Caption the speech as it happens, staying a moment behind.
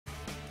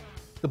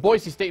The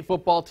Boise State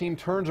football team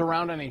turns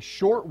around in a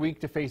short week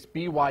to face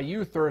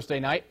BYU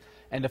Thursday night,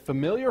 and a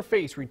familiar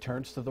face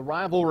returns to the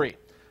rivalry.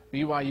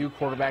 BYU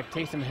quarterback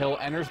Taysom Hill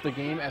enters the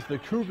game as the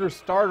Cougars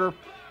starter.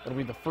 It'll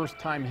be the first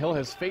time Hill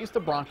has faced the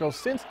Broncos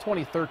since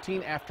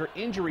 2013 after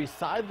injuries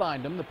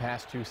sidelined him the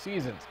past 2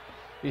 seasons.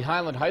 The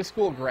Highland High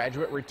School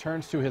graduate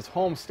returns to his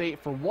home state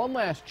for one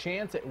last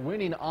chance at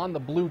winning on the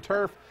blue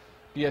turf.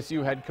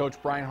 BSU head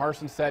coach Bryan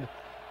Harsin said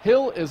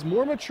Hill is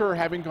more mature,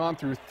 having gone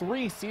through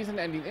 3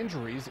 season-ending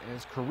injuries in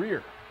his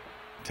career.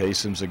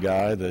 Taysom's a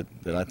guy that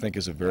I think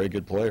is a very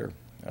good player.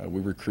 We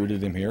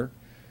recruited him here,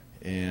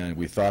 and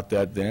we thought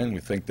that then, we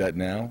think that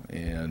now,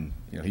 and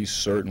he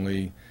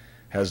certainly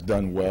has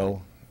done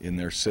well in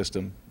their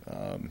system.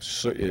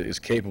 Is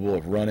capable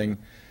of running,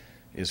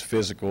 is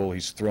physical,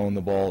 he's thrown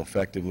the ball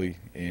effectively,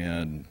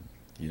 and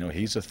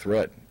he's a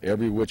threat.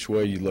 Every which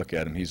way you look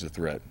at him, he's a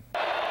threat.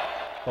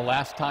 The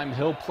last time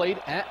Hill played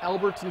at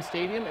Albertson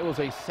Stadium, it was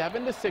a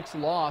 7-6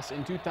 loss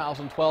in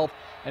 2012,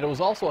 and it was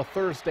also a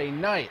Thursday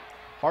night.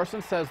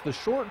 Harsin says the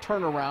short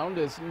turnaround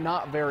is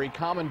not very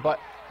common, but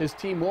his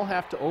team will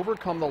have to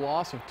overcome the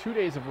loss of 2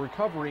 days of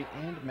recovery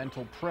and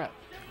mental prep.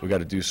 We got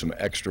to do some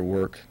extra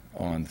work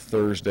on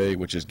Thursday,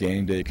 which is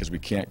game day, because we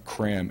can't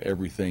cram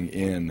everything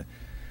in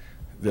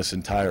this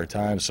entire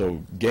time.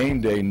 So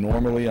game day,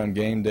 normally on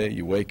game day,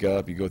 you wake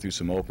up, you go through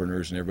some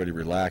openers, and everybody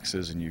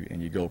relaxes, and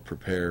you go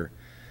prepare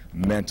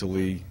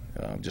mentally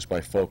just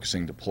by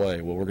focusing to play.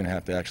 Well, we're going to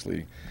have to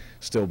actually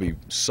still be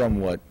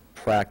somewhat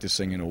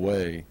practicing in a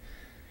way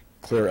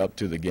clear up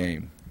to the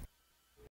game.